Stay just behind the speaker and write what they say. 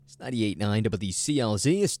98.9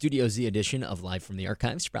 WCLZ, a Studio Z edition of Live from the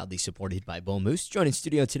Archives, proudly supported by Bull Moose. Joining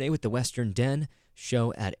studio today with the Western Den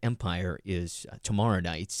show at Empire is tomorrow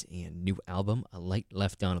night, and new album, A Light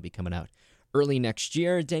Left On, will be coming out early next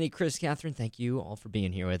year. Denny, Chris, Catherine, thank you all for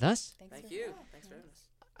being here with us. Thank you. Thanks for having us.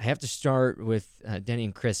 I have to start with Denny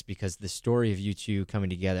and Chris because the story of you two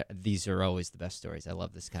coming together, these are always the best stories. I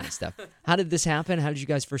love this kind of stuff. How did this happen? How did you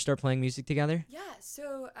guys first start playing music together? Yeah,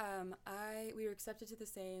 so we were accepted to the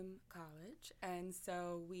same college, and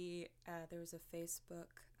so there was a Facebook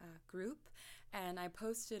group, and I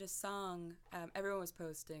posted a song. Everyone was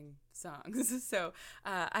posting songs, so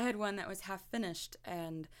I had one that was half finished,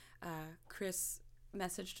 and Chris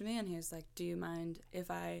messaged me, and he was like, "Do you mind if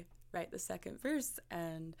I write the second verse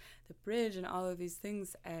and the bridge and all of these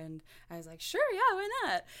things?" And I was like, "Sure, yeah, why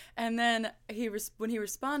not?" And then when he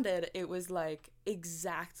responded, it was like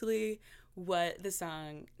exactly what the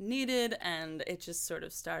song needed, and it just sort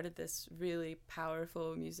of started this really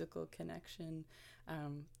powerful musical connection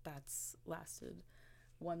that's lasted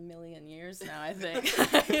 1 million years now, I think.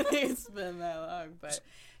 I think it's been that long, but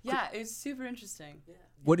yeah, it's super interesting. Yeah.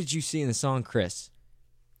 What did you see in the song, Chris?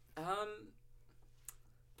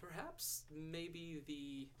 Perhaps maybe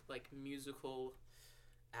the musical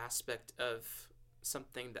aspect of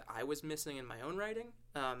something that I was missing in my own writing.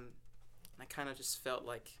 I kind of just felt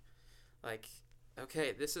like,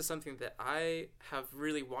 okay, this is something that I have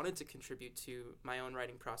really wanted to contribute to my own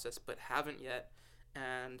writing process, but haven't yet.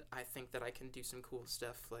 And I think that I can do some cool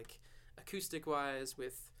stuff, acoustic-wise,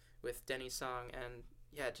 with Denny's song, and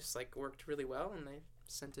yeah, it just worked really well. And they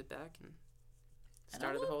sent it back and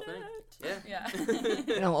started the whole thing. Yeah.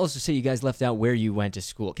 And I'll also say you guys left out where you went to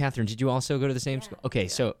school. Catherine, did you also go to the same school? Okay,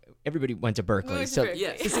 so everybody went to Berkeley.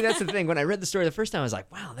 Yeah. See, that's the thing. When I read the story the first time, I was like,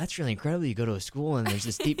 wow, that's really incredible. You go to a school and there's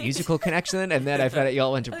this deep musical connection. And then I found out you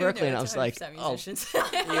all went to Berkeley, and I was like, oh,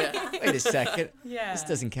 wait a second. Yeah. This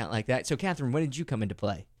doesn't count like that. So, Catherine, when did you come into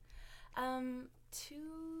play? 3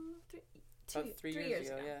 years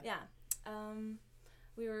ago. Yeah.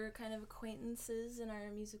 We were kind of acquaintances in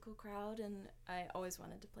our musical crowd, and I always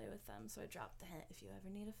wanted to play with them, so I dropped the hint, if you ever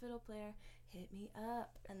need a fiddle player, hit me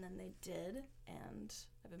up. And then they did, and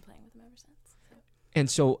I've been playing with them ever since. So. And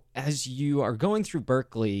so as you are going through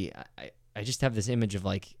Berkeley, I just have this image of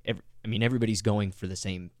everybody's going for the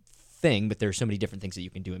same thing, but there are so many different things that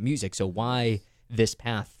you can do in music. So why this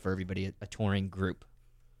path for everybody, a touring group?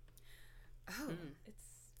 Oh,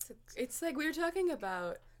 it's like we were talking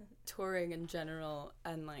about touring in general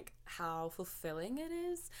and how fulfilling it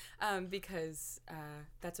is, because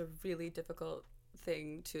that's a really difficult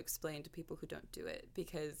thing to explain to people who don't do it,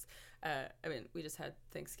 because we just had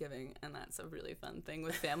Thanksgiving, and that's a really fun thing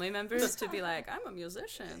with family members to be like, I'm a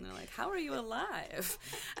musician. They're like, how are you alive?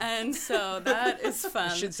 And so that is fun.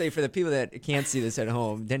 I should say, for the people that can't see this at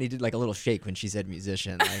home, Denny did a little shake when she said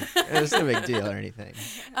musician. It was no big deal or anything.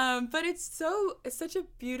 But it's such a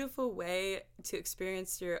beautiful way to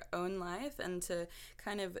experience your own life and to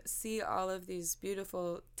kind of see all of these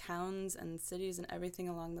beautiful towns and cities and everything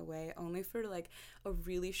along the way, only for a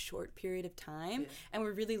really short period of time. Yeah. And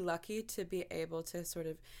we're really lucky to be able to sort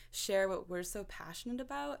of share what we're so passionate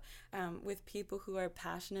about with people who are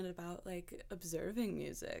passionate about observing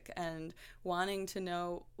music and wanting to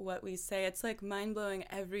know what we say. It's mind-blowing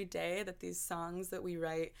every day that these songs that we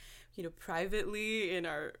write privately in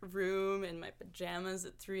our room in my pajamas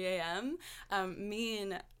at 3 a.m.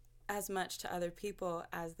 Mean as much to other people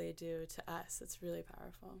as they do to us. It's really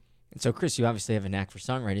powerful. And so, Chris, you obviously have a knack for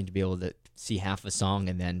songwriting to be able to see half a song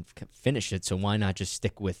and then finish it. So why not just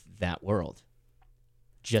stick with that world?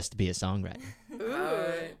 Just be a songwriter.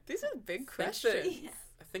 Ooh, these are big questions.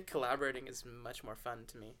 I think collaborating is much more fun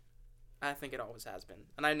to me. I think it always has been.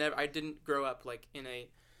 And I didn't grow up in a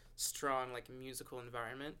strong musical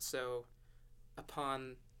environment. So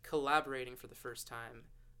upon collaborating for the first time,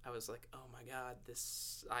 I was like, oh my God,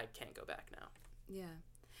 I can't go back now. Yeah.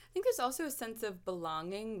 I think there's also a sense of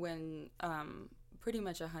belonging when pretty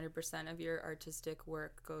much 100% of your artistic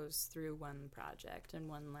work goes through one project and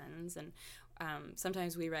one lens. And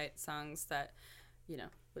sometimes we write songs that,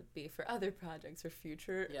 would be for other projects or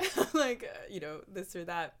future, this or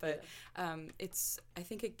that. But I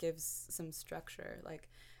think it gives some structure.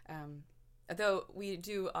 Though we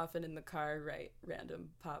do often in the car write random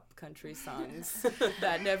pop country songs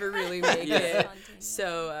that never really make it.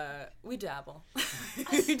 So we dabble. Do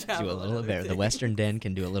a little of everything. The Western Den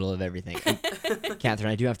can do a little of everything.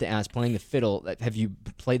 Catherine, I do have to ask, playing the fiddle, have you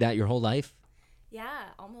played that your whole life? Yeah,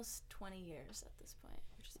 almost 20 years at this point,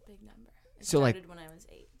 which is a big number. I So started when I was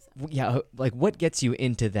 8. So. Yeah, what gets you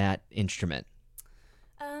into that instrument?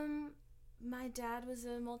 My dad was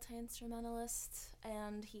a multi-instrumentalist,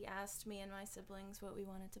 and he asked me and my siblings what we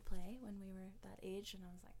wanted to play when we were that age, and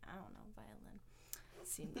I was like, I don't know, violin.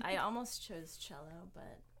 I almost chose cello,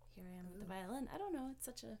 but here I am with the violin. I don't know. It's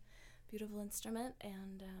such a beautiful instrument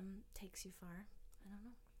and takes you far. I don't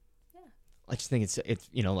know. Yeah. I just think it's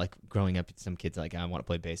like growing up, some kids are like, I want to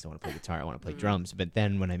play bass, I want to play guitar, I want to play drums. But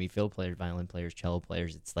then when I meet fiddle players, violin players, cello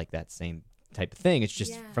players, it's like that same type of thing. It's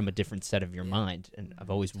just from a different set of your mind. And I've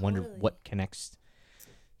always wondered what connects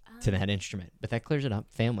to that instrument. But that clears it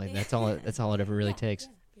up. Family. That's all it ever really takes.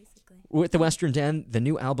 Yeah, basically. With the Western Den, the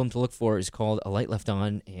new album to look for is called A Light Left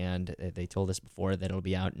On, and they told us before that it'll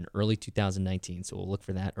be out in early 2019. So we'll look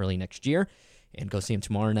for that early next year. And go see him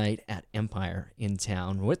tomorrow night at Empire in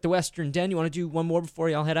town. With the Western Den, you want to do one more before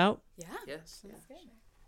y'all head out? Yeah. Yes. Yeah. That's good.